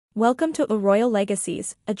Welcome to Royal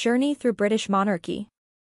Legacies, a journey through British monarchy.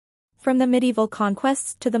 From the medieval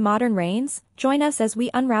conquests to the modern reigns, join us as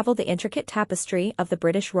we unravel the intricate tapestry of the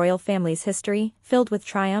British royal family's history, filled with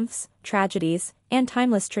triumphs, tragedies, and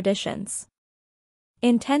timeless traditions.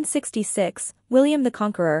 In 1066, William the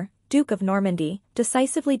Conqueror, Duke of Normandy,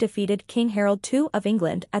 decisively defeated King Harold II of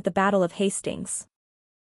England at the Battle of Hastings.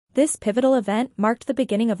 This pivotal event marked the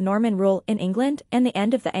beginning of Norman rule in England and the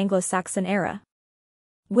end of the Anglo-Saxon era.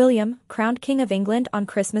 William, crowned King of England on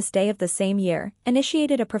Christmas Day of the same year,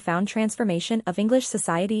 initiated a profound transformation of English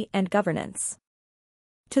society and governance.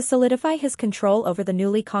 To solidify his control over the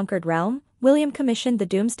newly conquered realm, William commissioned the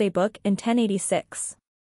Domesday Book in 1086.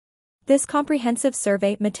 This comprehensive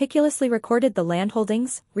survey meticulously recorded the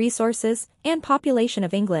landholdings, resources, and population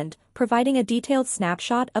of England, providing a detailed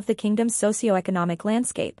snapshot of the kingdom's socio-economic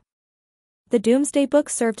landscape. The Domesday Book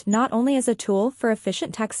served not only as a tool for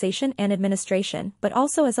efficient taxation and administration but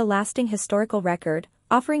also as a lasting historical record,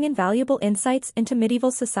 offering invaluable insights into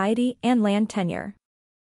medieval society and land tenure.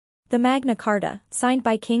 The Magna Carta, signed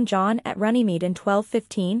by King John at Runnymede in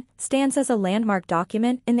 1215, stands as a landmark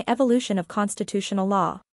document in the evolution of constitutional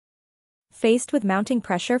law. Faced with mounting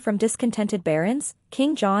pressure from discontented barons,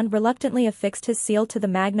 King John reluctantly affixed his seal to the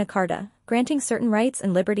Magna Carta, granting certain rights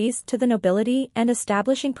and liberties to the nobility and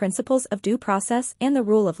establishing principles of due process and the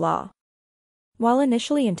rule of law. While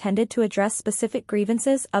initially intended to address specific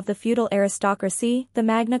grievances of the feudal aristocracy, the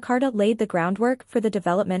Magna Carta laid the groundwork for the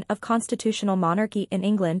development of constitutional monarchy in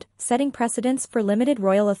England, setting precedents for limited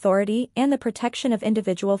royal authority and the protection of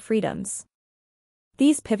individual freedoms.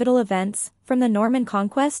 These pivotal events, from the Norman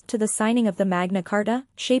conquest to the signing of the Magna Carta,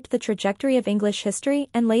 shaped the trajectory of English history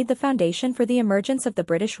and laid the foundation for the emergence of the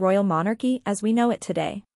British royal monarchy as we know it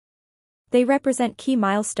today. They represent key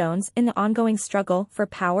milestones in the ongoing struggle for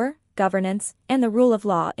power, governance, and the rule of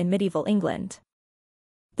law in medieval England.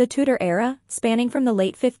 The Tudor era, spanning from the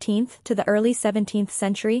late 15th to the early 17th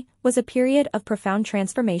century, was a period of profound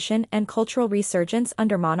transformation and cultural resurgence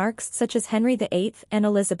under monarchs such as Henry VIII and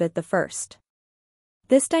Elizabeth I.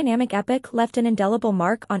 This dynamic epoch left an indelible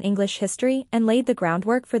mark on English history and laid the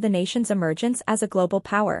groundwork for the nation's emergence as a global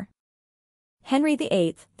power. Henry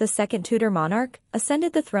VIII, the second Tudor monarch,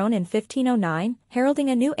 ascended the throne in 1509, heralding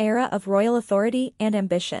a new era of royal authority and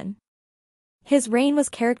ambition. His reign was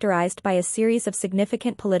characterized by a series of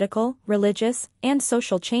significant political, religious, and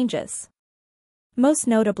social changes. Most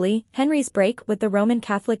notably, Henry's break with the Roman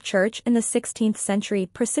Catholic Church in the 16th century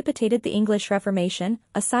precipitated the English Reformation,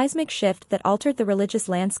 a seismic shift that altered the religious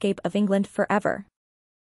landscape of England forever.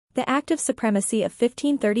 The Act of Supremacy of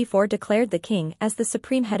 1534 declared the king as the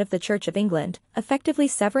supreme head of the Church of England, effectively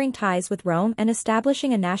severing ties with Rome and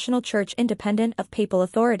establishing a national church independent of papal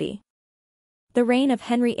authority. The reign of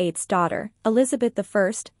Henry VIII's daughter, Elizabeth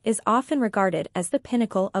I, is often regarded as the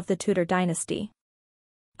pinnacle of the Tudor dynasty.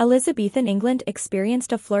 Elizabethan England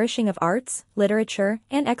experienced a flourishing of arts, literature,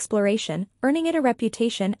 and exploration, earning it a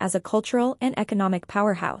reputation as a cultural and economic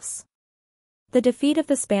powerhouse. The defeat of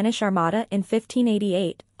the Spanish Armada in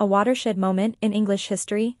 1588, a watershed moment in English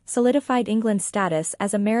history, solidified England's status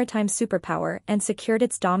as a maritime superpower and secured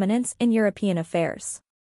its dominance in European affairs.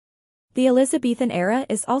 The Elizabethan era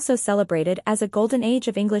is also celebrated as a golden age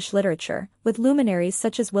of English literature, with luminaries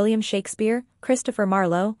such as William Shakespeare, Christopher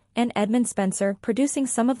Marlowe, and Edmund Spenser producing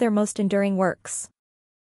some of their most enduring works.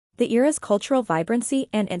 The era's cultural vibrancy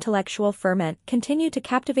and intellectual ferment continue to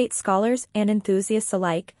captivate scholars and enthusiasts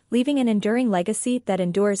alike, leaving an enduring legacy that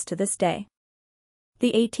endures to this day.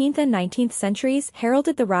 The 18th and 19th centuries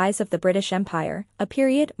heralded the rise of the British Empire, a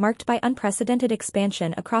period marked by unprecedented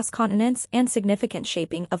expansion across continents and significant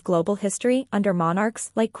shaping of global history under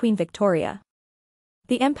monarchs like Queen Victoria.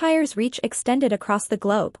 The empire's reach extended across the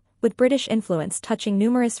globe, with British influence touching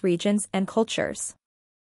numerous regions and cultures.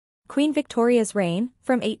 Queen Victoria's reign,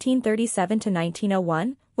 from 1837 to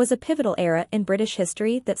 1901, was a pivotal era in British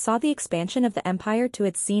history that saw the expansion of the empire to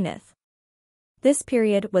its zenith. This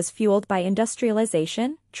period was fueled by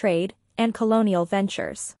industrialization, trade, and colonial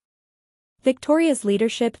ventures. Victoria's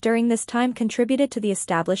leadership during this time contributed to the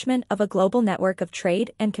establishment of a global network of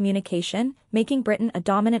trade and communication, making Britain a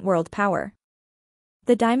dominant world power.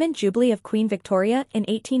 The Diamond Jubilee of Queen Victoria in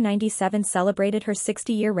 1897 celebrated her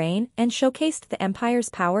 60-year reign and showcased the empire's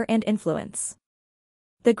power and influence.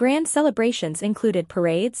 The grand celebrations included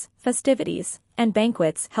parades, festivities, and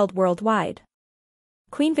banquets held worldwide.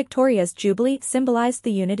 Queen Victoria's Jubilee symbolized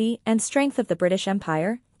the unity and strength of the British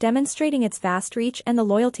Empire, demonstrating its vast reach and the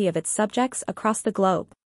loyalty of its subjects across the globe.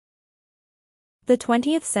 The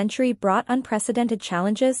 20th century brought unprecedented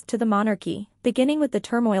challenges to the monarchy, beginning with the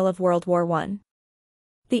turmoil of World War I.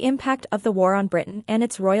 The impact of the war on Britain and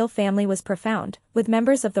its royal family was profound, with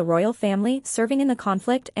members of the royal family serving in the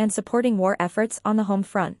conflict and supporting war efforts on the home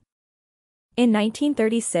front. In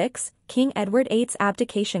 1936, King Edward VIII's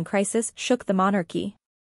abdication crisis shook the monarchy.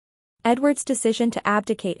 Edward's decision to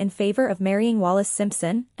abdicate in favor of marrying Wallis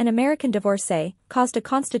Simpson, an American divorcee, caused a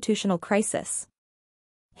constitutional crisis.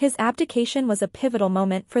 His abdication was a pivotal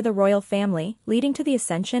moment for the royal family, leading to the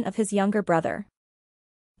ascension of his younger brother.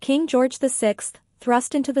 King George VI,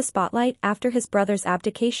 thrust into the spotlight after his brother's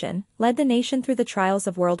abdication, led the nation through the trials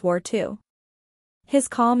of World War II. His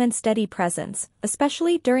calm and steady presence,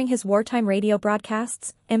 especially during his wartime radio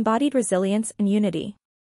broadcasts, embodied resilience and unity.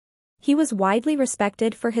 He was widely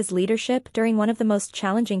respected for his leadership during one of the most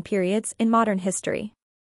challenging periods in modern history.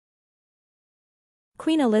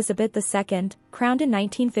 Queen Elizabeth II, crowned in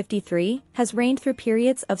 1953, has reigned through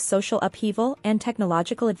periods of social upheaval and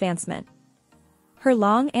technological advancement. Her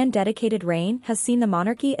long and dedicated reign has seen the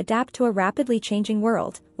monarchy adapt to a rapidly changing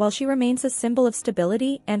world, while she remains a symbol of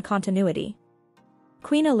stability and continuity.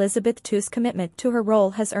 Queen Elizabeth II's commitment to her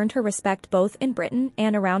role has earned her respect both in Britain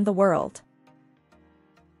and around the world.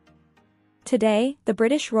 Today, the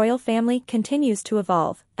British royal family continues to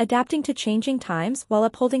evolve, adapting to changing times while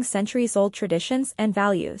upholding centuries-old traditions and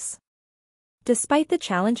values. Despite the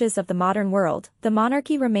challenges of the modern world, the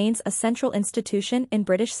monarchy remains a central institution in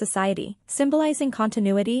British society, symbolizing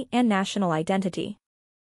continuity and national identity.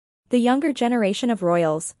 The younger generation of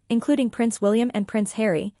royals, including Prince William and Prince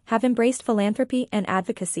Harry, have embraced philanthropy and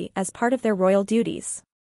advocacy as part of their royal duties.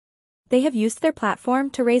 They have used their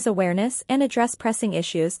platform to raise awareness and address pressing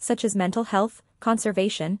issues such as mental health,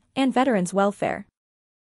 conservation, and veterans' welfare.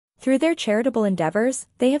 Through their charitable endeavors,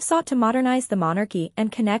 they have sought to modernize the monarchy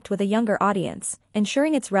and connect with a younger audience,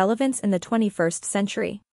 ensuring its relevance in the 21st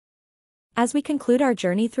century. As we conclude our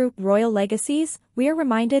journey through royal legacies, we are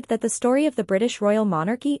reminded that the story of the British royal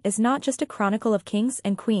monarchy is not just a chronicle of kings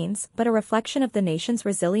and queens but a reflection of the nation's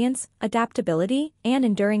resilience, adaptability, and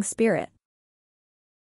enduring spirit.